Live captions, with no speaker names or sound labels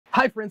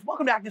Hi friends,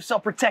 welcome to Active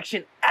Self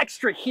Protection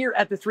Extra here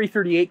at the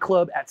 338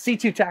 Club at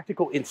C2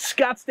 Tactical in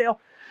Scottsdale.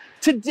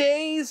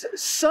 Today's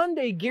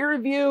Sunday gear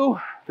review,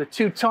 the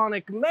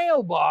Teutonic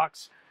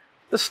mailbox,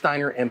 the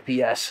Steiner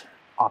MPS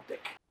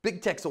Optic.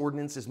 Big Tech's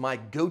Ordnance is my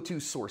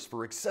go-to source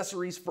for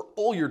accessories for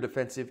all your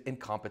defensive and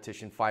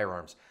competition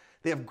firearms.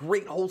 They have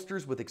great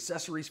holsters with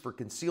accessories for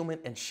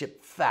concealment and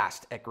ship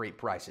fast at great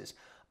prices.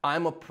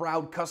 I'm a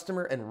proud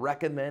customer and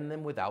recommend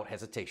them without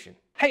hesitation.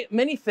 Hey,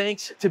 many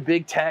thanks to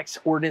Big Tech's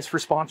Ordnance for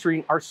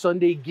sponsoring our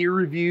Sunday gear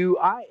review.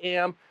 I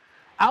am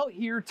out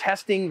here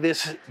testing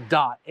this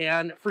dot,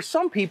 and for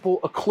some people,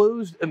 a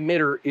closed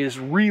emitter is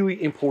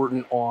really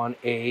important on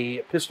a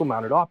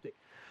pistol-mounted optic.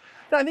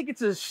 Now, I think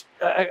it's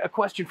a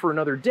question for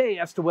another day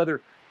as to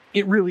whether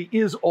it really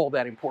is all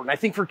that important. I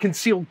think for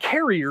concealed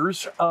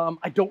carriers,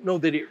 I don't know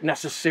that it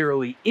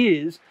necessarily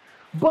is,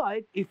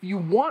 but if you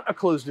want a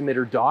closed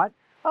emitter dot,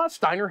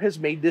 Steiner has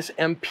made this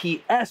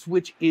MPS,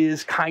 which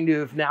is kind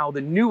of now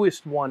the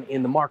newest one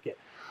in the market.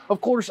 Of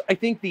course, I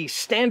think the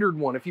standard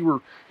one, if you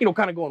were,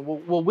 kind of going,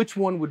 well, which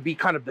one would be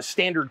kind of the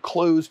standard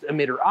closed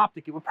emitter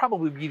optic? It would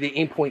probably be the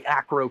Aimpoint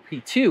Acro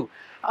P2.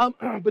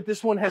 But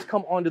this one has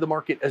come onto the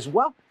market as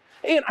well.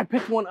 And I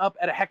picked one up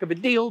at a heck of a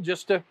deal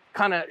just to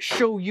kind of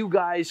show you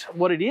guys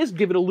what it is,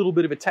 give it a little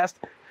bit of a test,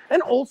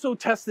 and also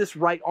test this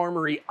Right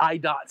Armory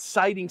iDot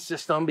sighting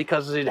system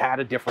because it had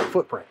a different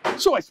footprint.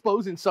 So I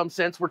suppose in some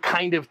sense we're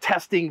kind of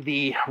testing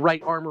the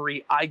Right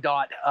Armory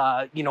iDot,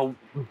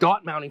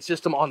 dot mounting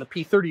system on the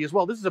P30 as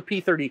well. This is a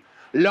P30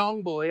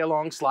 long boy, a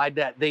long slide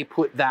that they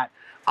put that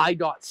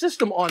iDot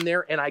system on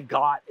there, and I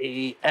got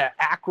a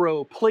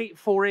Acro plate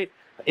for it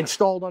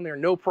installed on there,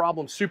 no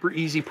problem, super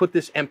easy, put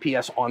this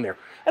MPS on there.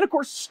 And of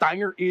course,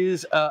 Steiner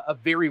is a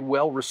very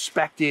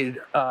well-respected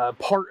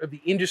part of the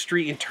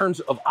industry in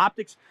terms of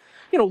optics,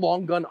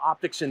 long gun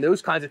optics and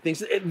those kinds of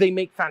things. They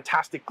make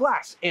fantastic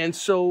glass. And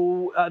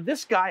so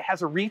this guy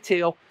has a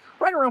retail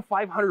right around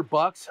 500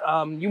 bucks.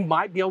 You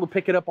might be able to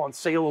pick it up on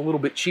sale a little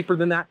bit cheaper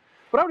than that,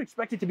 but I would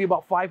expect it to be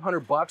about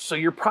 500 bucks. So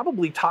you're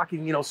probably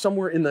talking,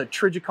 somewhere in the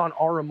Trijicon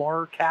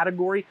RMR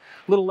category,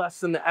 a little less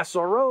than the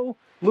SRO,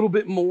 a little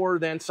bit more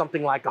than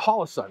something like a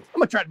Holosun. I'm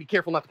gonna try to be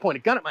careful not to point a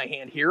gun at my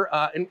hand here.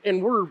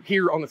 And we're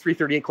here on the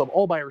 338 Club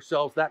all by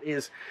ourselves. That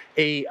is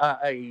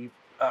a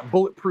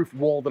bulletproof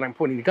wall that I'm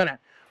pointing the gun at.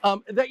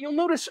 That you'll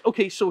notice,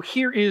 okay, so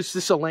here is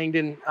this a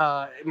Langdon,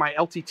 my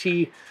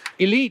LTT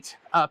Elite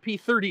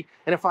P30.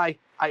 And if I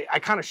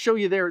kind of show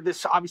you there,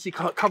 this obviously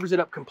covers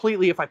it up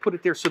completely. If I put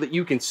it there so that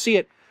you can see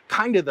it,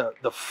 kind of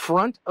the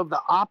front of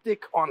the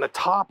optic on the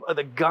top of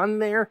the gun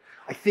there,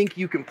 I think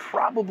you can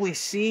probably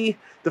see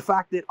the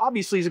fact that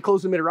obviously as a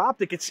closed emitter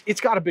optic,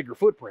 it's got a bigger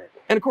footprint.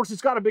 And of course,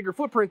 it's got a bigger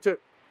footprint to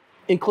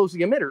enclose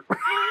the emitter.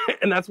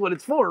 And that's what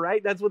it's for,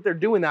 right? That's what they're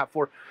doing that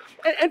for.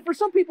 And for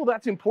some people,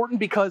 that's important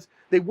because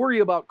they worry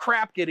about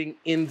crap getting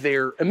in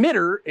their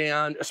emitter,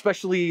 and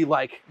especially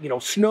like,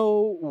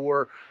 snow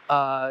or,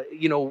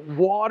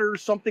 water,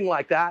 something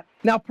like that.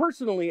 Now,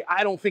 personally,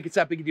 I don't think it's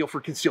that big a deal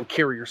for concealed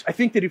carriers. I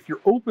think that if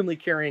you're openly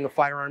carrying a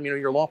firearm,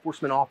 you're a law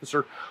enforcement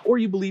officer, or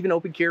you believe in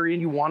open carry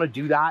and you want to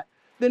do that,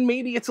 then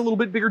maybe it's a little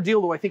bit bigger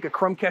deal, though I think a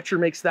crumb catcher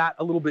makes that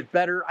a little bit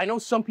better. I know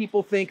some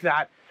people think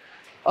that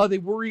they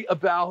worry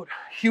about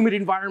humid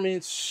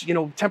environments,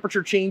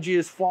 temperature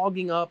changes,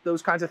 fogging up,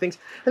 those kinds of things.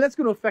 And that's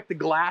going to affect the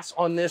glass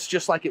on this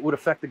just like it would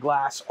affect the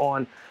glass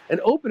on an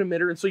open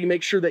emitter. And so you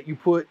make sure that you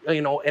put,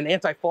 an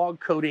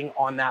anti-fog coating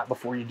on that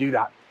before you do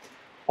that.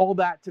 All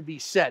that to be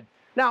said.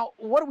 Now,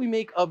 what do we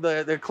make of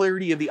the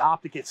clarity of the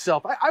optic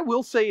itself? I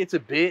will say it's a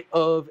bit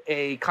of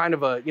a kind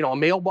of a, a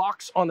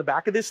mailbox on the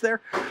back of this there.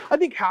 I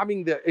think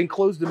having the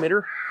enclosed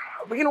emitter,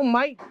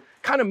 might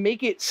kind of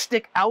make it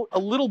stick out a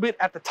little bit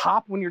at the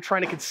top when you're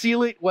trying to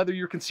conceal it, whether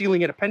you're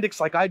concealing an appendix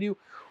like I do,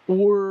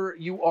 or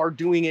you are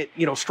doing it,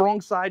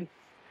 strong side,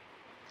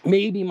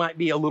 maybe might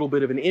be a little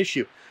bit of an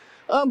issue.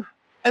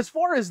 As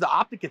far as the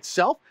optic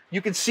itself,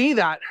 you can see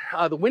that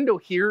the window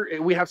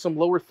here, we have some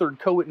lower third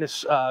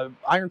co-witness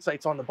iron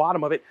sights on the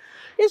bottom of it,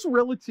 is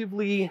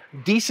relatively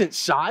decent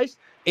sized.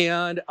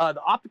 And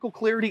the optical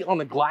clarity on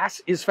the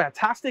glass is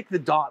fantastic. The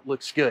dot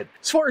looks good.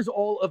 As far as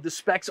all of the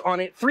specs on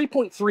it,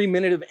 3.3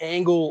 minute of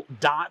angle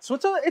dot. So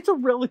it's a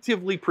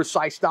relatively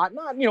precise dot.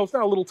 Not, it's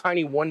not a little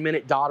tiny 1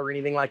 minute dot or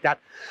anything like that,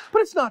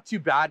 but it's not too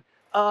bad.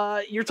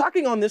 You're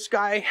talking on this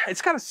guy,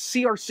 it's got a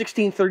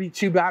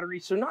CR1632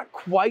 battery, so not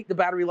quite the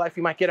battery life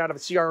you might get out of a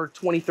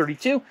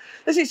CR2032.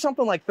 This is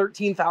something like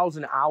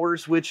 13,000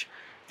 hours, which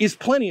is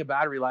plenty of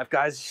battery life,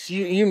 guys.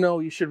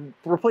 You should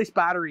replace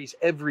batteries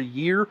every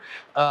year.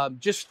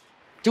 Just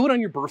do it on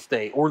your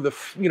birthday or the,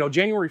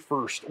 January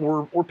 1st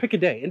or pick a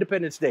day,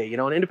 Independence Day,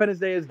 and Independence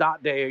Day is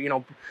dot day,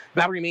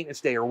 battery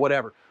maintenance day or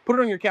whatever. Put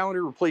it on your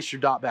calendar, replace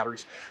your dot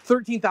batteries.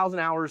 13,000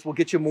 hours will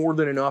get you more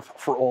than enough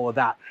for all of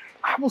that.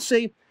 I will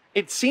say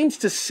it seems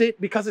to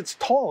sit, because it's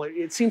tall,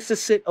 it seems to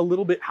sit a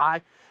little bit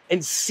high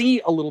and see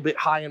a little bit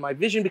high in my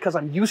vision because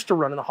I'm used to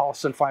running the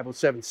Holosun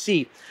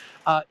 507C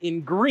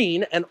in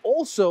green. And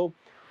also,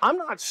 I'm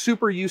not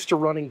super used to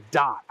running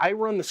dot. I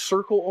run the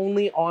circle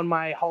only on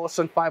my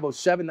Holosun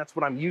 507. That's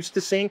what I'm used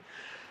to seeing.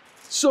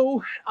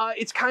 So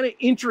it's kind of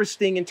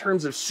interesting in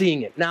terms of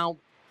seeing it. Now,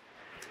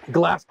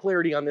 glass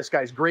clarity on this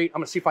guy's great.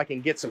 I'm gonna see if I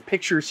can get some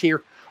pictures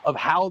here of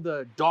how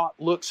the dot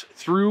looks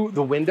through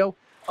the window.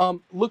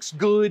 Looks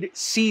good,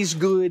 sees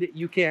good.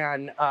 You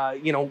can,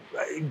 you know,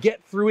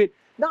 get through it.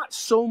 Not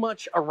so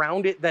much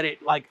around it that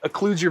it like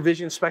occludes your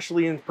vision,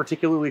 especially and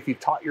particularly if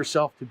you've taught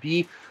yourself to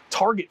be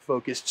target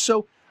focused.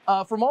 So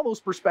from all those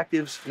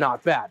perspectives,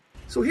 not bad.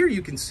 So here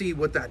you can see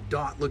what that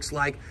dot looks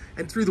like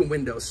and through the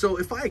window. So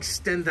if I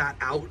extend that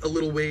out a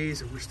little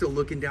ways and we're still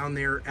looking down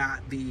there at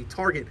the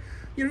target,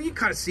 you know, you can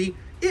kind of see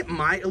it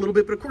might a little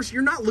bit, but of course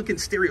you're not looking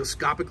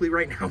stereoscopically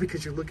right now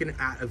because you're looking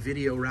at a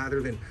video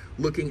rather than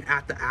looking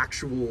at the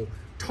actual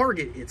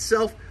target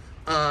itself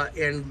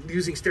and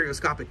using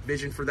stereoscopic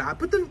vision for that.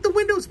 But the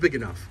window's big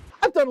enough.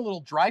 I've done a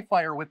little dry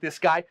fire with this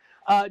guy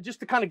just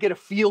to kind of get a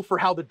feel for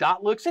how the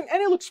dot looks, and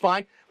it looks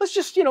fine. Let's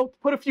just, you know,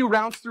 put a few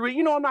rounds through it.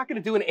 You know, I'm not going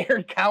to do an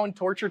Aaron Cowan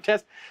torture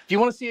test. If you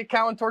want to see a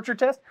Cowan torture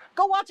test,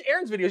 go watch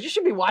Aaron's videos. You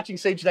should be watching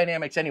Sage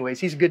Dynamics anyways.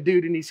 He's a good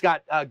dude and he's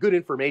got good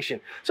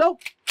information. So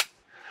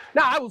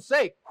now I will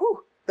say,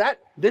 whew, that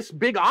this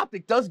big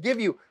optic does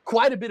give you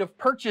quite a bit of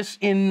purchase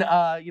in,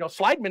 you know,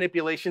 slide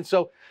manipulation.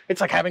 So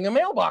it's like having a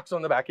mailbox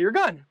on the back of your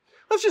gun.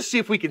 Let's just see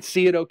if we can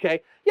see it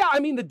okay. Yeah,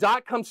 I mean, the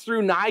dot comes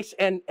through nice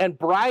and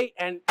bright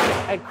and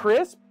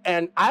crisp,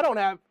 and I don't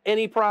have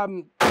any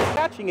problem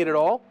catching it at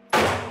all.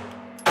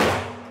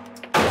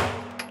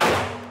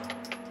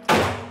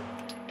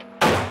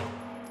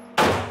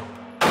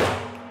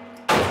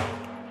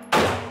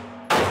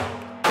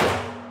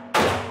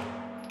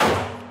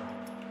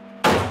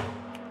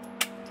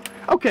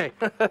 Okay,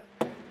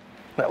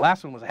 that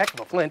last one was a heck of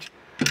a flinch.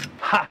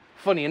 Ha!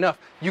 Funny enough,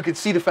 you can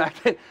see the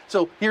fact that,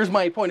 so here's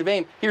my point of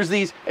aim, here's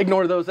these,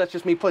 ignore those, that's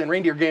just me playing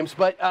reindeer games,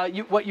 but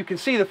what you can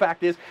see the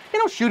fact is, you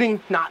know,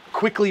 shooting not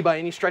quickly by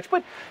any stretch,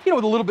 but, you know,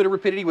 with a little bit of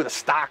rapidity with a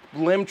stock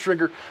limb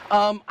trigger,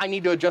 I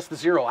need to adjust the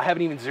zero. I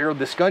haven't even zeroed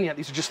this gun yet.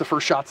 These are just the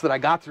first shots that I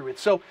got through it.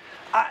 So,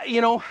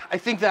 you know, I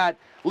think that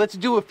let's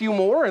do a few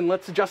more and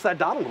let's adjust that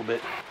dot a little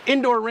bit.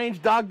 Indoor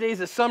range dog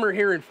days of summer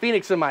here in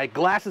Phoenix, and my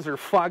glasses are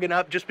fogging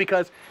up just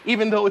because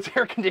even though it's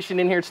air conditioned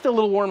in here, it's still a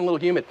little warm and a little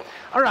humid.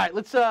 All right,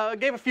 let's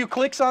give a few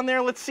clicks on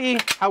there. Let's see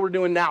how we're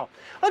doing now.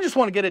 I just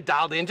want to get it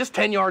dialed in, just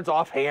 10 yards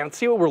offhand,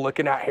 see what we're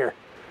looking at here.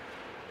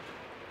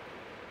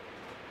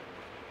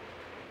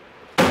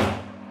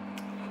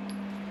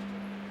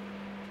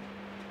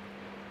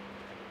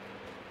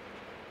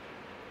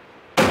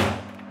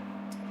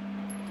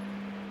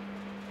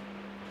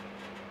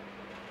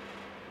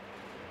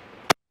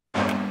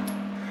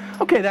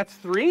 Okay, that's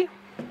 3.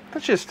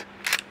 Let's just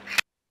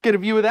get a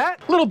view of that.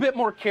 A little bit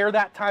more care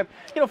that time.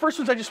 You know, first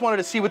ones I just wanted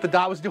to see what the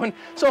dot was doing.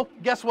 So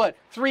guess what?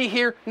 3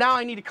 here. Now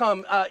I need to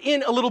come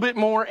in a little bit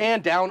more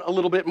and down a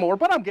little bit more,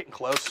 but I'm getting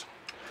close.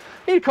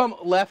 I need to come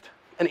left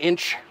an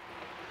inch.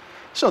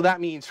 So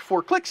that means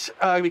 4 clicks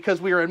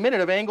because we are a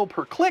minute of angle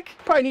per click.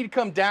 Probably need to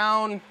come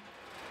down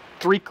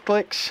 3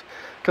 clicks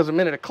because a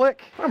minute a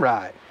click. All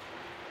right.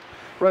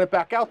 Run it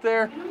back out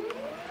there.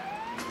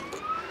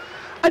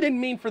 I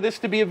didn't mean for this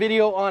to be a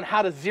video on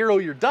how to zero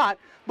your dot,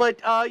 but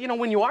you know,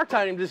 when you are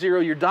trying to zero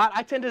your dot,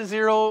 I tend to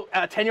zero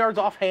 10 yards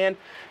offhand.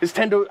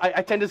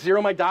 I tend to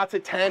zero my dots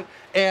at 10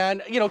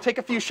 and, you know, take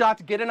a few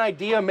shots, get an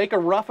idea, make a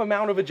rough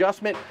amount of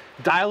adjustment,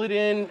 dial it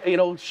in, you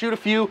know, shoot a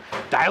few,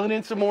 dial it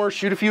in some more,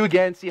 shoot a few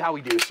again, see how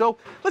we do. So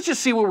let's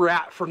just see where we're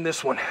at from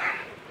this one.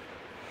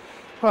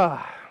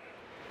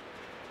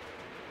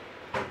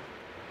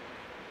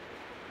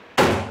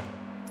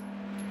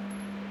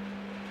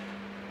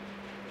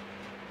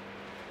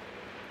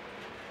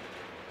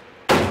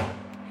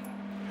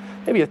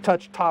 Maybe a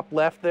touch top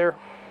left there.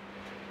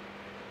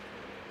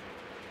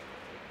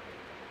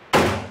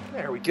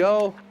 There we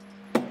go.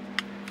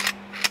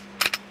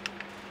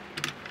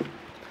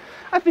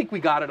 I think we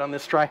got it on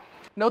this try.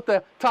 Note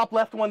the top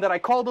left one that I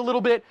called a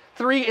little bit.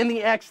 3 in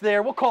the X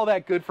there. We'll call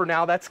that good for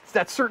now. That's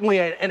certainly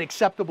an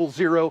acceptable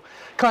 0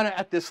 kind of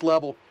at this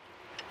level.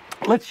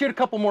 Let's shoot a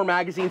couple more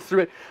magazines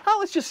through it.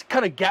 Let's just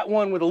kind of get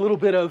one with a little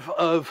bit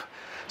of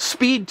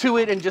speed to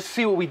it and just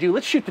see what we do.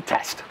 Let's shoot the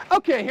test.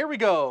 Okay, here we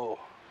go.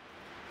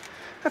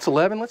 That's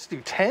 11, let's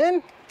do 10.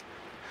 All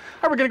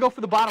right, we're gonna go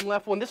for the bottom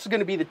left one. This is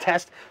gonna be the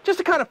test, just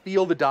to kind of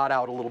feel the dot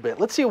out a little bit.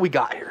 Let's see what we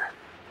got here.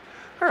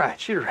 All right,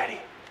 shooter ready.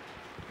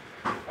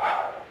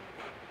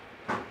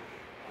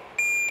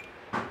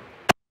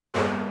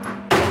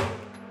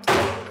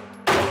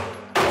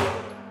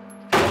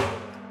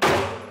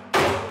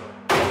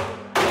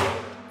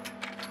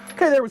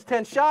 Okay, there was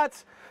 10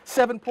 shots,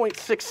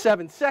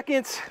 7.67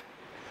 seconds.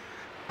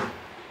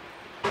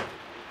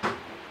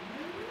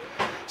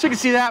 So you can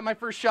see that my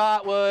first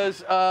shot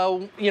was,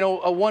 you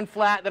know, a 1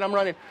 flat that I'm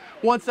running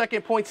 1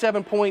 second,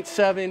 0.7,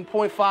 0.7,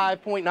 0.5,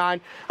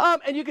 0.9.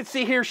 And you can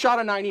see here, shot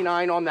a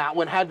 99 on that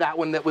one, had that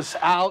one that was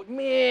out.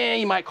 Meh,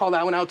 you might call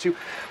that one out too.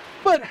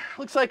 But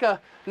looks like a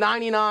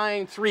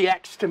 99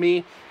 3X to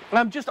me.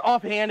 I'm just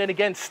offhand and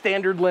again,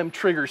 standard limb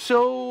trigger.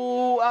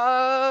 So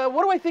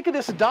what do I think of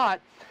this dot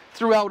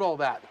throughout all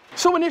that?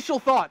 So initial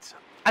thoughts.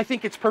 I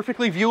think it's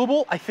perfectly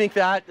viewable. I think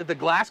that the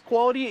glass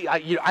quality,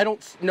 I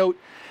don't note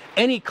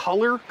any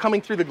color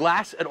coming through the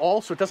glass at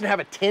all, so it doesn't have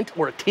a tint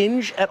or a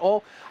tinge at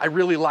all. I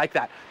really like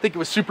that. I think it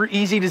was super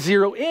easy to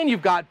zero in.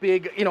 You've got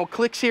big,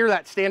 clicks here,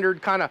 that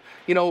standard kind of,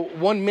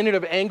 1 minute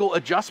of angle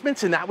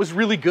adjustments, and that was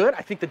really good.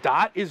 I think the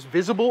dot is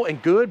visible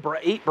and good,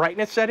 8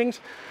 brightness settings.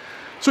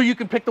 So you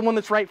can pick the one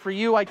that's right for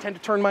you. I tend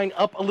to turn mine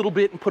up a little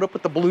bit and put up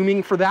with the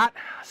blooming for that.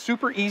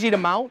 Super easy to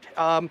mount.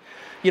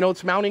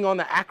 It's mounting on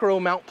the Acro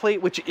mount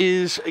plate, which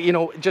is,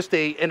 just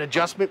an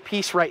adjustment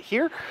piece right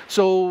here.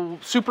 So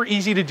super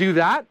easy to do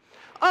that.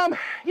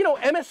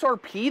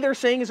 MSRP they're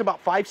saying is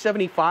about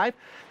 $575. I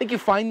think you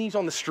find these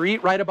on the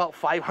street right about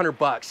 500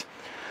 bucks.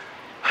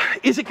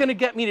 Is it gonna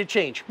get me to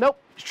change? Nope,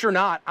 sure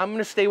not. I'm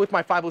gonna stay with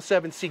my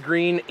 507C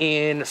green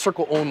in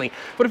circle only.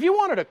 But if you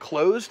wanted a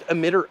closed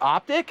emitter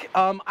optic,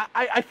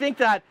 I think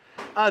that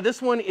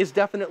this one is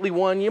definitely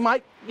one you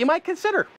might consider.